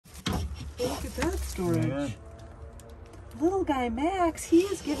Look at that storage. Yeah. Little guy Max, he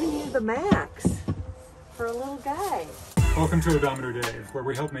is giving you the max for a little guy. Welcome to Odometer Dave, where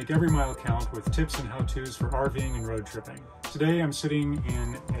we help make every mile count with tips and how-tos for RVing and road tripping. Today I'm sitting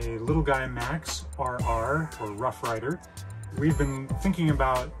in a Little Guy Max RR, or Rough Rider. We've been thinking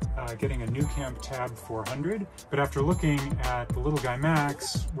about getting a nüCamp Tab 400, but after looking at the Little Guy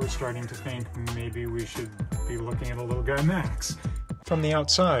Max, we're starting to think maybe we should be looking at a Little Guy Max. From the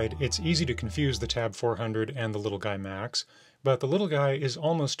outside, it's easy to confuse the Tab 400 and the Little Guy Max, but the Little Guy is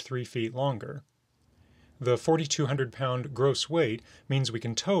almost 3 feet longer. The 4,200 pound gross weight means we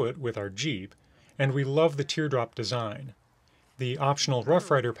can tow it with our Jeep, and we love the Teardrop design. The optional Rough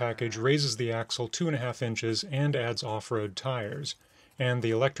Rider package raises the axle 2.5 inches and adds off-road tires, and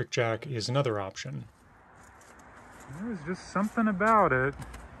the electric jack is another option. There's just something about it.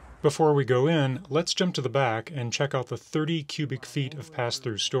 Before we go in, let's jump to the back and check out the 30 cubic feet of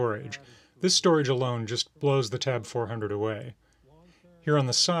pass-through storage. This storage alone just blows the Tab 400 away. Here on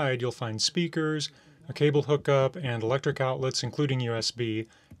the side you'll find speakers, a cable hookup, and electric outlets including USB,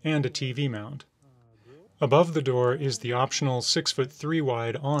 and a TV mount. Above the door is the optional 6'3"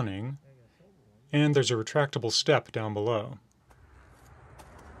 wide awning, and there's a retractable step down below.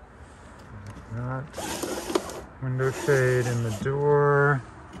 Got window shade in the door,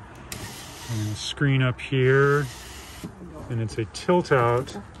 and a screen up here, and it's a tilt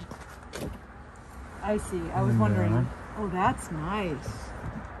out. I see. I was wondering. Oh, that's nice.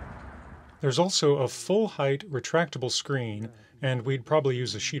 There's also a full-height retractable screen, and we'd probably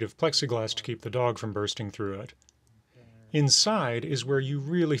use a sheet of plexiglass to keep the dog from bursting through it. Inside is where you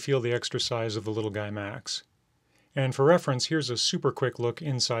really feel the extra size of the Little Guy Max. And for reference, here's a super quick look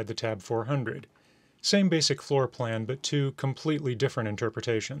inside the Tab 400. Same basic floor plan, but two completely different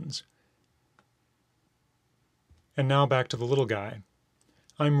interpretations. And now back to the Little Guy.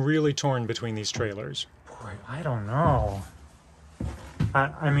 I'm really torn between these trailers. Boy, I don't know.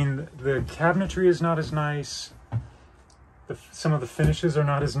 I mean, the cabinetry is not as nice. Some of the finishes are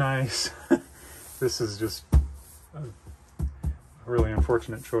not as nice. This is just a really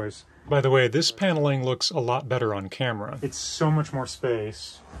unfortunate choice. By the way, this paneling looks a lot better on camera. It's so much more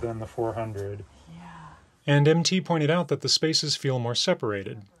space than the 400. Yeah. And MT pointed out that the spaces feel more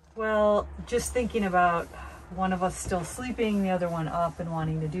separated. Well, just thinking about one of us still sleeping, the other one up and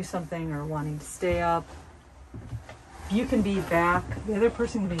wanting to do something or wanting to stay up. You can be back, the other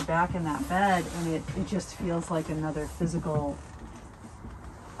person can be back in that bed, and it just feels like another physical.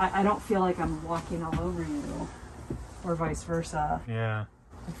 I don't feel like I'm walking all over you, or vice versa. Yeah.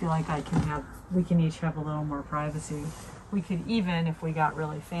 I feel like we can each have a little more privacy. We could even, if we got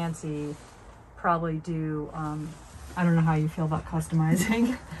really fancy, probably do, I don't know how you feel about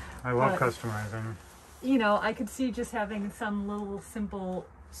customizing. I love customizing. You know, I could see just having some little simple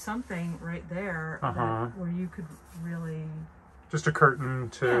something right there where you could really just a curtain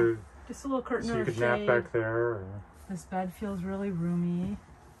to just a little curtain so or you could shade. nap back there. Or... This bed feels really roomy.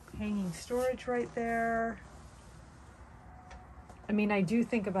 Hanging storage right there. I mean, I do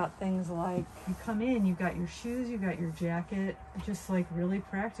think about things like you come in, you got your shoes, you got your jacket, just like really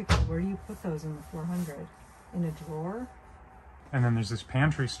practical. Where do you put those in the 400? In a drawer? And then there's this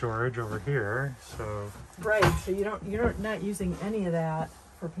pantry storage over here, so right. So you're not using any of that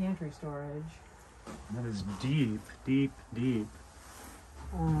for pantry storage. That is deep, deep, deep.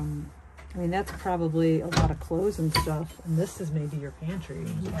 I mean, that's probably a lot of clothes and stuff, and this is maybe your pantry.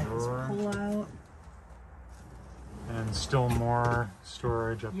 You got this pull out. And still more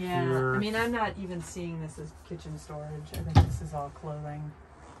storage up here. I mean, I'm not even seeing this as kitchen storage. I think this is all clothing,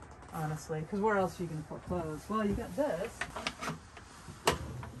 honestly. Because where else are you going to put clothes? Well, you got this.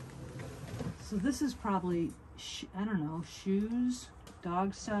 So this is probably, I don't know, shoes,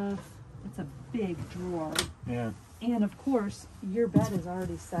 dog stuff. It's a big drawer. Yeah. And of course, your bed is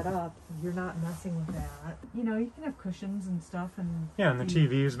already set up. You're not messing with that. You know, you can have cushions and stuff. And yeah, and the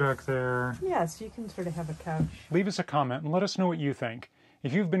TV is back there. Yeah, so you can sort of have a couch. Leave us a comment and let us know what you think.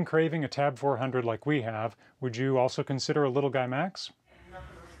 If you've been craving a Tab 400 like we have, would you also consider a Little Guy Max?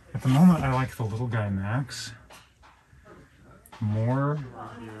 At the moment, I like the Little Guy Max more.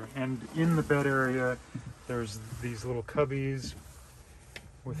 And in the bed area, there's these little cubbies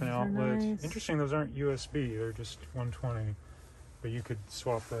with an outlet. Nice. Interesting, those aren't USB, they're just 120. But you could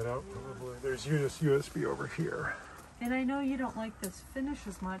swap that out probably. There's USB over here. And I know you don't like this finish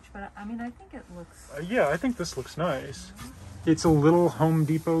as much, but I mean, I think it looks... yeah, I think this looks nice. It's a little Home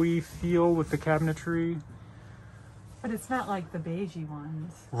Depot-y feel with the cabinetry. But it's not like the beigey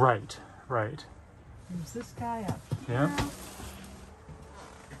ones. Right, right. There's this guy up here.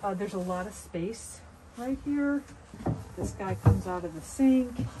 Yeah. There's a lot of space right here. This guy comes out of the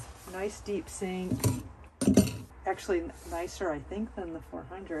sink. Nice deep sink. Actually nicer, I think, than the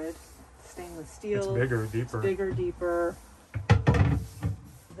 400. Stainless steel. It's bigger, deeper. It's bigger, deeper.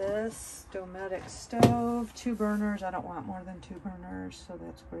 This Dometic stove, 2 burners. I don't want more than 2 burners, so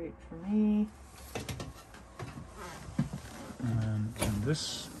that's great for me. And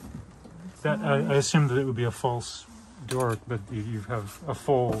this, that I assumed that it would be a false door, but you have a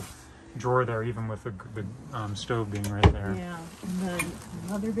full drawer there, even with the stove being right there. Yeah, and then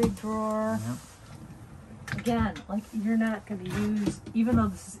another big drawer. Yep. Again, like, you're not going to use, even though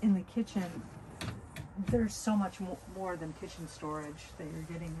this is in the kitchen, there's so much more than kitchen storage that you're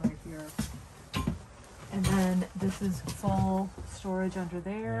getting right here. And then this is full storage under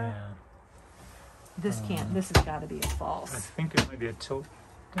there. Yeah. This can't, this has got to be a false. I think it might be a tilt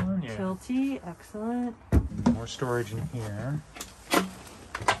one, yeah. Tilty, excellent. More storage in here.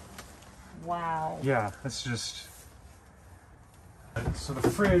 Wow. Yeah, that's just... So the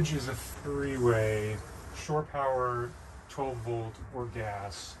fridge is a 3-way, shore power, 12 volt or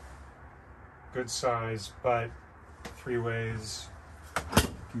gas. Good size, but 3 ways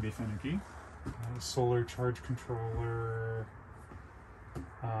can be finicky. Solar charge controller.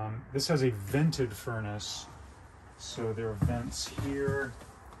 This has a vented furnace, so there are vents here,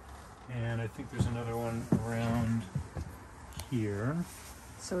 and I think there's another one around here.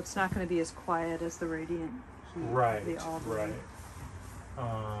 So it's not going to be as quiet as the radiant heat. Right, the Aldi. right.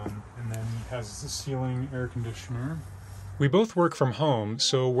 And then it has the ceiling air conditioner. We both work from home,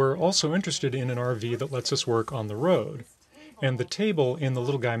 so we're also interested in an RV that lets us work on the road. And the table in the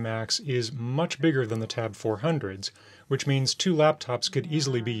Little Guy Max is much bigger than the Tab 400s, which means 2 laptops could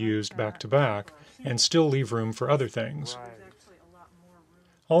easily be used back to back and still leave room for other things.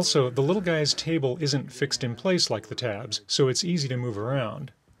 Also, the Little Guy's table isn't fixed in place like the Tabs, so it's easy to move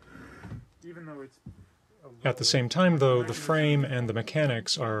around. At the same time, though, the frame and the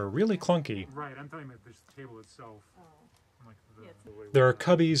mechanics are really clunky. Right, I'm talking about this table itself. There are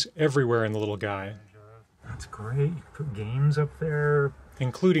Cubbies everywhere in the Little Guy. That's great. You put games up there.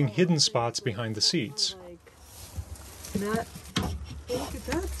 Including hidden spots behind the seats. Look at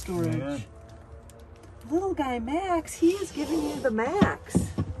that storage. Yeah. Little Guy Max, he is giving you the max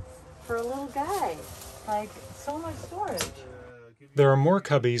for a little guy. Like, so much storage. There are more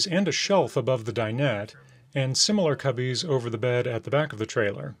Cubbies and a shelf above the dinette, and similar Cubbies over the bed at the back of the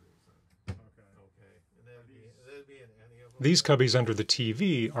trailer. These Cubbies under the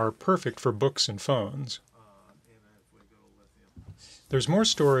TV are perfect for books and phones. There's more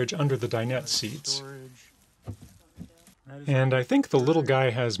storage under the dinette seats. And I think the Little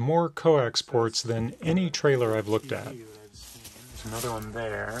Guy has more coax ports than any trailer I've looked at. There's another one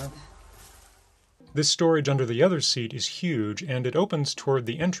there. This storage under the other seat is huge, and it opens toward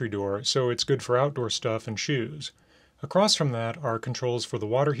the entry door, so it's good for outdoor stuff and shoes. Across from that are controls for the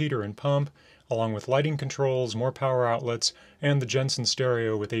water heater and pump, along with lighting controls, more power outlets, and the Jensen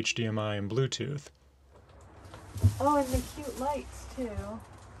stereo with HDMI and Bluetooth. Oh, and the cute lights, too.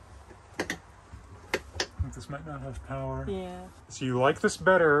 This might not have power. Yeah. So you like this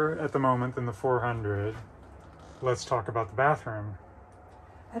better at the moment than the 400. Let's talk about the bathroom.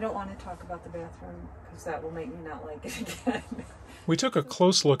 I don't want to talk about the bathroom, because that will make me not like it again. We took a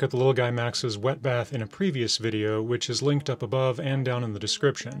close look at the Little Guy Max's wet bath in a previous video, which is linked up above and down in the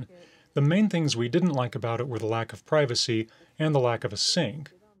description. The main things we didn't like about it were the lack of privacy and the lack of a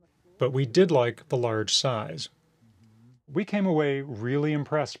sink. But we did like the large size. We came away really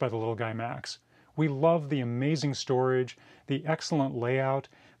impressed by the Little Guy Max. We love the amazing storage, the excellent layout,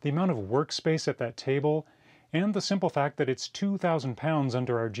 the amount of workspace at that table, and the simple fact that it's 2,000 pounds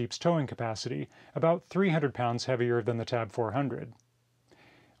under our Jeep's towing capacity, about 300 pounds heavier than the Tab 400.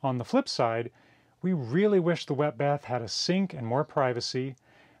 On the flip side, we really wish the wet bath had a sink and more privacy,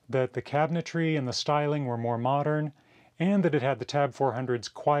 that the cabinetry and the styling were more modern, and that it had the Tab 400's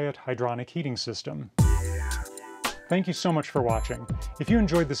quiet hydronic heating system. Thank you so much for watching. If you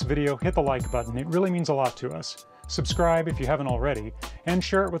enjoyed this video, hit the like button. It really means a lot to us. Subscribe if you haven't already, and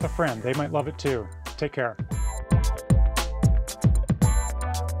share it with a friend. They might love it too. Take care.